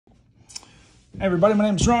Hey everybody, my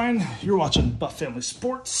name's Ryan. You're watching Buff Family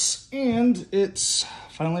Sports, and it's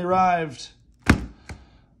finally arrived.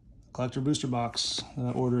 Collector booster box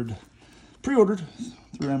that I pre-ordered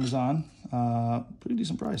through Amazon. Pretty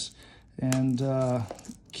decent price, and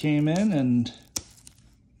came in, and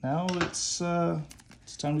now it's time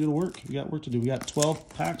to go to work. We got work to do. We got 12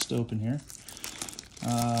 packs to open here.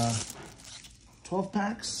 12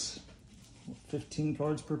 packs, 15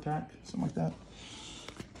 cards per pack, something like that.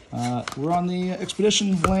 We're on the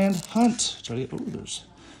Expedition Land Hunt. That's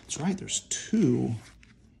right, there's 2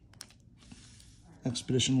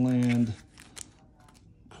 Expedition Land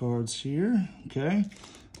cards here, okay?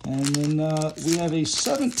 And then we have a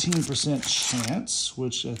 17% chance,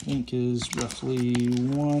 which I think is roughly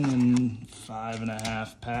 1 in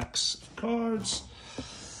 5.5 packs of cards,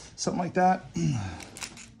 something like that,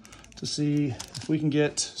 to see if we can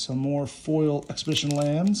get some more foil Expedition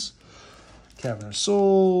Lands, Cavern of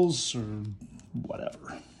Souls, or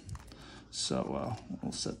whatever. So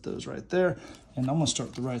we'll set those right there. And I'm going to start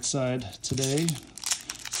with the right side today.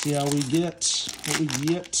 See how we get, what we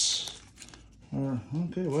get.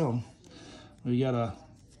 Okay, well, we got a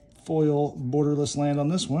foil borderless land on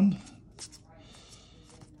this one.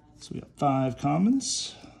 So we got 5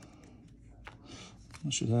 commons.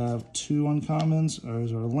 We should have 2 uncommons.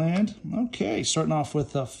 There's our land. Okay, starting off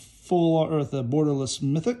with a full earth, a borderless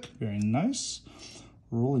mythic, very nice.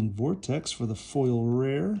 Rolling vortex for the foil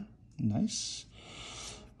rare, nice.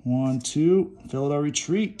 1, 2, Felidar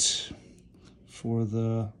Retreat for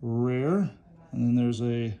the rare, and then there's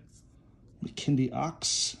a McKindy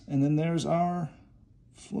Ox, and then there's our,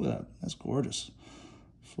 look at that, that's gorgeous.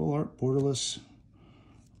 Full art borderless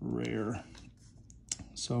rare.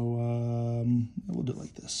 So we'll do it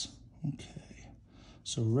like this. Okay,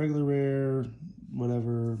 so regular rare,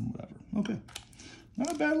 whatever. Okay,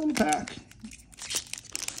 not a bad little pack.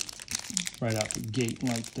 Right out the gate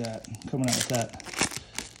like that. Coming out with that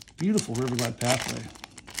beautiful Riverglide pathway.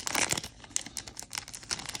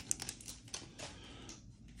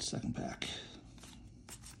 Second pack.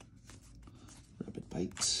 Rapid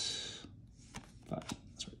Bite. 5,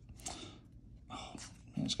 that's right. Oh,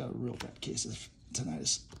 man, it's got a real bad case of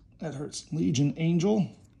tinnitus. That hurts. Legion Angel.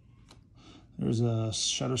 There's a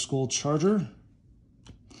Shatter Skull Charger.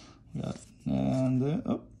 We got, and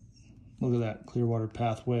oh, look at that Clearwater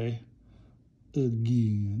Pathway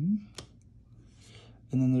again.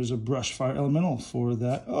 And then there's a Brushfire Elemental for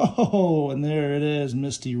that. Oh, and there it is,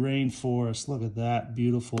 Misty Rainforest. Look at that,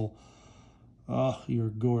 beautiful. Oh, you're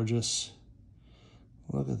gorgeous.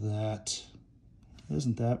 Look at that.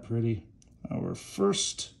 Isn't that pretty? Our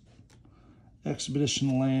first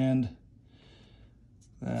Expedition Land.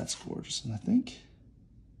 That's gorgeous, and I think,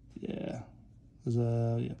 yeah, there's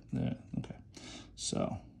yeah, there, okay.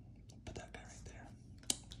 So, put that guy right there.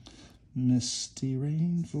 Misty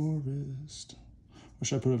Rainforest. Or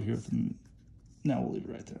should I put it over here with the, no, we'll leave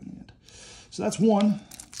it right there in the end. So that's 1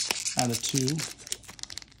 out of 2.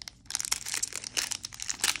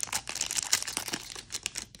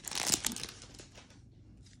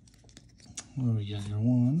 What do we got here?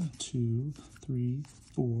 1, 2, 3,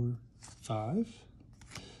 4, 5.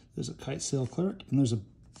 There's a Kite Sail Cleric, and there's a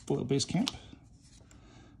foil base camp.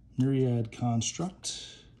 Myriad Construct.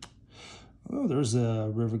 Oh, there's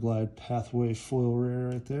a Riverglide Pathway foil rare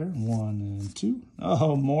right there. 1 and 2.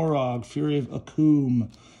 Oh, Morog, Fury of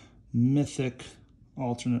Akum, mythic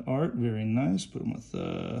alternate art. Very nice. Put them with,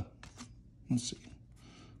 let's see.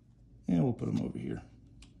 Yeah, we'll put them over here.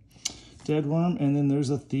 Dead Worm, and then there's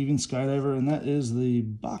a Thieving Skydiver, and that is the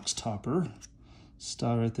box topper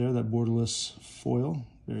style right there, that borderless foil.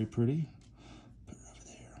 Very pretty. Put it over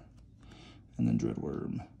there. And then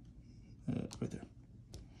Dreadworm right there.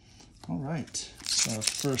 All right, so our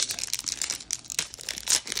first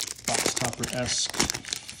box topper-esque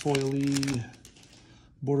foily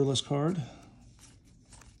borderless card.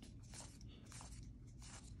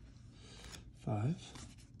 5,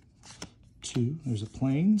 2, there's a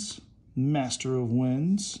Plains. Master of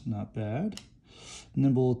Winds, not bad.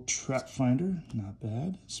 Nimble Trap Finder, not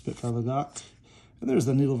bad. Spitfire Lagok. And there's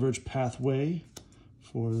the Needle Verge Pathway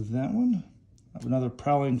for that one. Another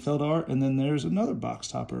Prowling Feldar, and then there's another box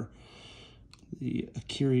topper, the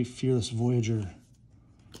Akiri Fearless Voyager.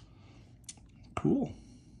 Cool.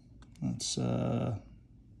 That's, where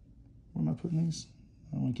am I putting these?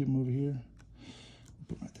 I want to keep them over here.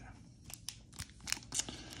 Put them right there.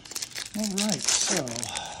 All right, so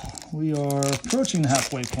we are approaching the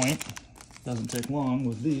halfway point. Doesn't take long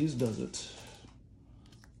with these, does it?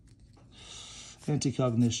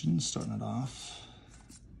 Anti-Cognition, starting it off.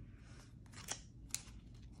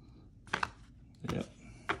 Yep.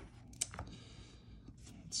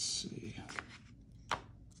 Let's see.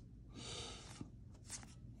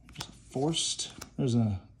 Forced. There's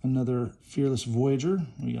another Fearless Voyager.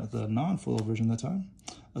 We got the non-foil version that time.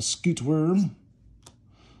 A Scoot Worm.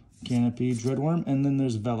 Canopy Dreadworm. And then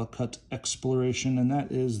there's Valakut Exploration, and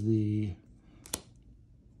that is the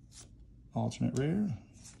alternate rare.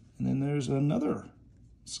 And then there's another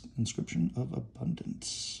Inscription of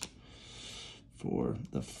Abundance for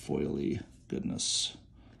the foily goodness.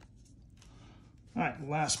 All right,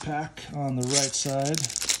 last pack on the right side.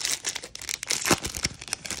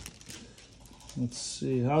 Let's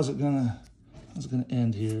see, how's it gonna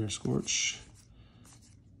end here, Scorch?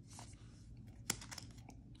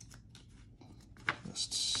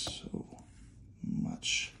 Just so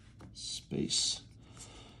much space.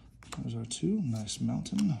 There's our two, nice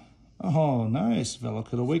mountain. Oh, nice,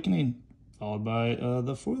 Valakut Awakening, followed by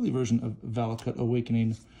the foily version of Valakut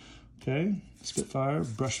Awakening. Okay, Spitfire,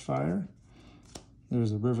 Brushfire.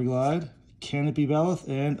 There's a River Glide, Canopy Baloth,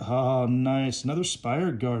 and oh, nice, another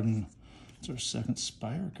Spire Garden. It's our second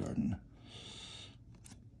Spire Garden.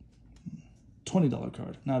 $20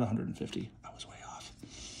 card, not $150. I was way off.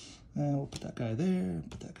 And we'll put that guy there,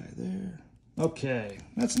 put that guy there. Okay,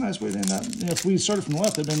 that's a nice way to end that. If we started from the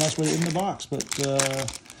left, that'd be a nice way to end the box, but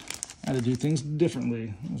I had to do things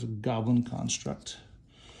differently. There's a Goblin Construct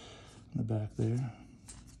in the back there.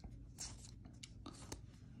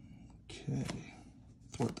 Okay.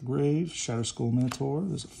 Thwart the Grave, Shadow Skull Minotaur.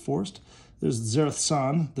 There's a Forced. There's Zareth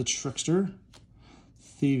San, the Trickster.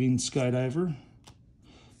 Thieving Skydiver.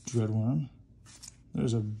 Dreadworm.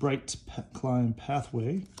 There's a Bright Climb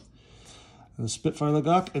Pathway. The Spitfire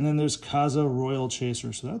Lagok, and then there's Kaza Royal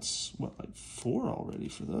Chaser. So that's, what, like 4 already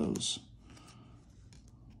for those.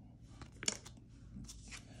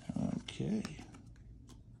 Okay.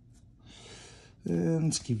 And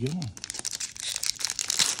let's keep going.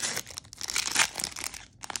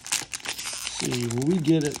 See, will we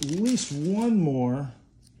get at least one more?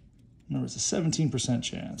 Remember, it's a 17%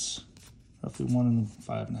 chance. Roughly 1 in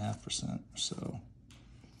 5.5% or so.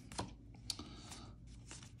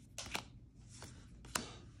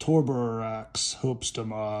 Torborax, Hope's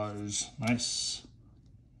Demise. Nice.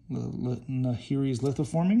 Nahiri's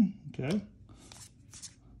Lithoforming. Okay.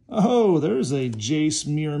 Oh, there's a Jace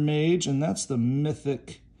Mirror Mage, and that's the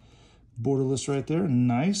Mythic Borderless right there.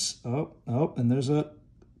 Nice. Oh, and there's a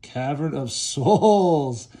Cavern of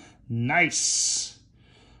Souls. Nice.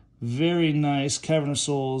 Very nice. Cavern of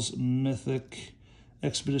Souls, Mythic,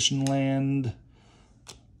 Expedition Land,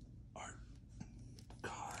 art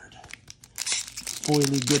card.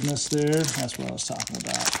 Foily goodness there. That's what I was talking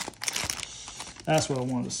about. That's what I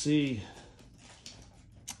wanted to see.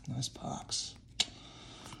 Nice box. 2,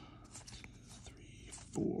 3,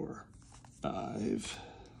 4, 5.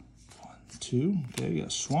 1, 2. Okay, you got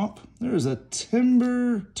a Swamp. There's a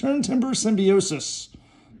Turn Timber Symbiosis.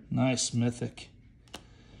 Nice, Mythic.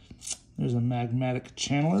 There's a Magmatic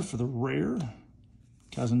Channeler for the rare.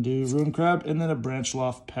 Kazandu Ruin Crab, and then a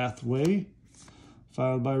Branchloft Pathway,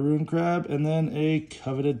 followed by Ruin Crab, and then a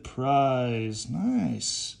Coveted Prize.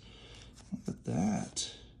 Nice. Look at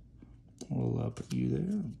that. We'll put you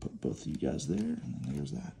there, put both of you guys there, and then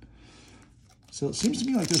there's that. So it seems to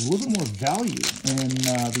me like there's a little bit more value in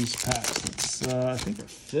these packs. It's, I think, our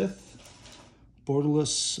 5th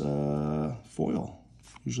borderless foil.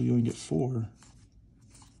 Usually you only get 4.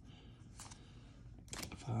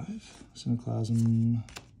 5. Cineclasm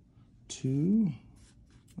 2.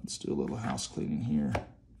 Let's do a little house cleaning here.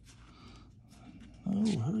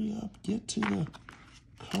 Oh, hurry up. Get to the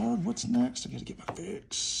card. What's next? I gotta get my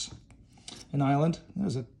fix. An island.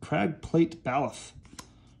 There's a Crag Plate Baloth.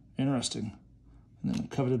 Interesting. And then a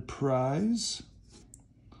Coveted Prize.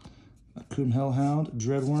 A Coom Hellhound.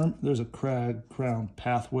 Dreadworm. There's a Crag Crown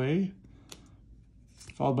Pathway.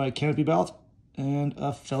 Followed by a Canopy Baloth. And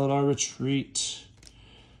a Felidar Retreat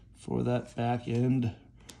for that back end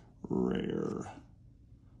rare.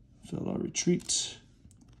 Felidar Retreat.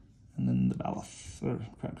 And then the Baloth, or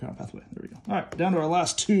Crag Crown Pathway. There we go. All right, down to our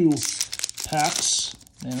last 2 packs.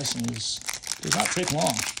 Man, this thing does not take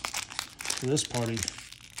long for this party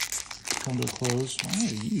to come to a close. Why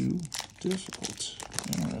are you difficult?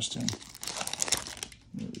 Interesting.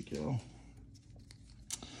 There we go.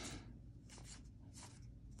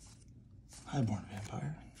 Highborn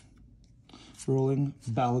Vampire. Rolling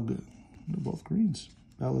Balagad. They're both greens.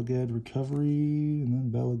 Balagad Recovery, and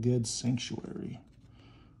then Balagad Sanctuary.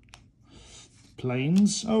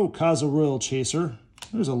 Plains. Oh, Kaza Royal Chaser.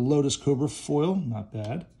 There's a Lotus Cobra foil. Not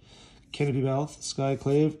bad. Canopy Baloth,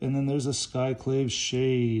 Skyclave, and then there's a Skyclave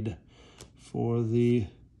Shade for the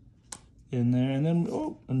in there. And then,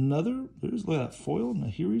 oh, another. There's that foil.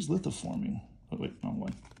 Nahiri's Lithoforming. Oh, wait, wrong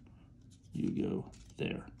one. You go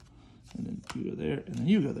there. And then you go there, and then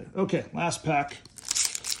you go there. Okay, last pack.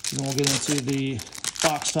 And then we'll get into the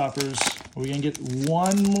box toppers. Are we going to get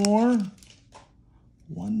one more?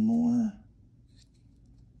 One more?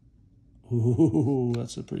 Ooh,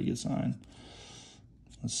 that's a pretty good sign.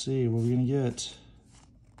 Let's see, what are we going to get?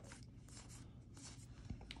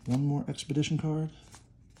 One more expedition card.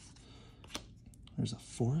 There's a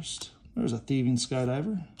forest. There's a thieving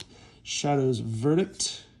skydiver. Shadow's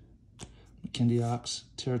verdict. Makindi Ox.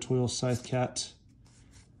 Territorial scythe cat.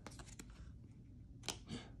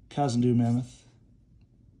 Kazandu mammoth.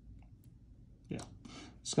 Yeah.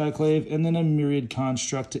 Skyclave, and then a myriad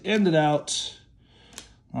construct to end it out.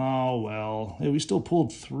 Oh, well. Hey, we still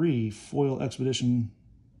pulled 3 foil expedition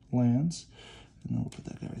lands. And then we'll put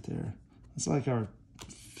that guy right there. It's like our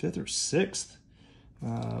 5th or 6th.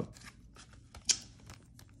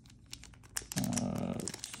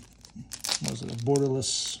 What was it? A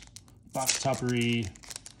borderless box toppery.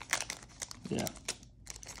 Yeah.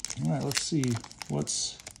 All right, let's see.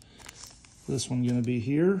 What's this one going to be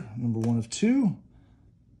here? Number 1 of 2.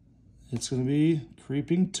 It's going to be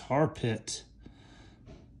Creeping Tar Pit.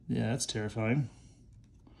 Yeah, that's terrifying.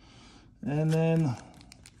 And then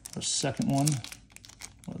our second one.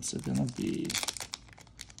 What's it going to be?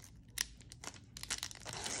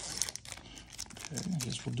 Okay, I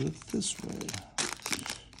guess we'll do it this way.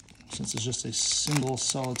 Since it's just a single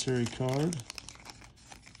solitary card.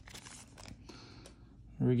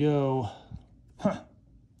 Here we go. Huh.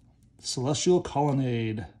 Celestial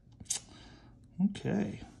Colonnade.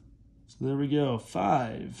 Okay. So there we go.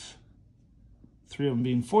 5. 3 of them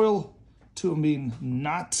being foil, 2 of them being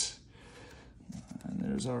not. And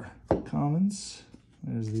there's our commons.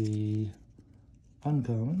 There's the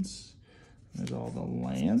uncommons. There's all the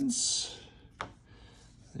lands.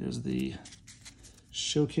 There's the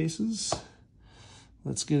showcases.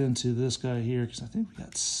 Let's get into this guy here because I think we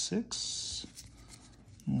got 6.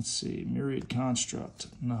 Let's see. Myriad Construct.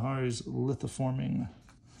 Nahari's Lithoforming.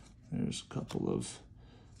 There's a couple of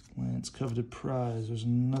lands. Coveted Prize. There's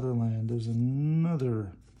another land. There's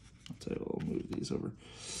another. I'll tell you what, I'll move these over.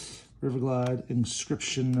 Riverglide.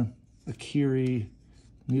 Inscription. Akiri.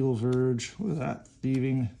 Needle Verge. Look at that.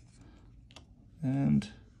 Thieving. And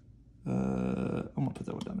I'm going to put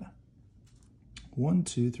that one down there. 1,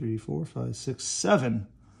 2, 3, 4, 5, 6, 7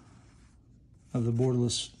 of the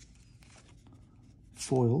borderless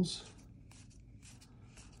foils.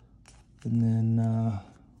 And then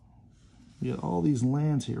we got all these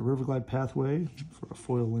lands here. Riverglide Pathway for a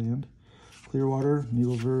foil land. Clearwater,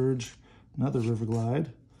 Needle Verge, another Riverglide.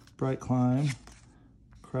 Bright Climb,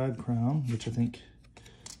 Crag Crown, which I think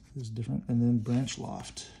is different. And then Branch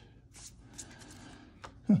Loft.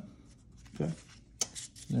 Huh. Okay.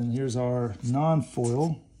 And here's our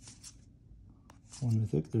non-foil. 1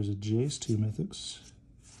 mythic. There's a Jace, 2 mythics.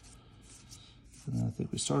 And then I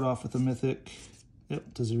think we start off with a mythic.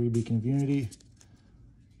 Yep, Taziri Beacon of Unity.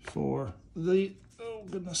 For the, oh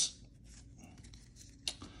goodness.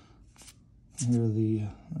 Here are the,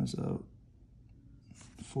 there's a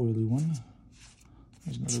foily one.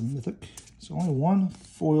 There's another mythic. So only 1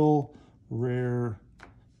 foil rare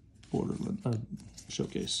borderland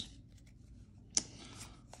showcase.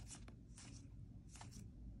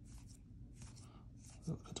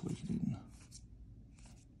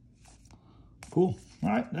 Cool. All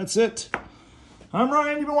right, that's it. I'm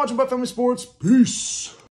Ryan. You've been watching Butt Family Sports. Peace.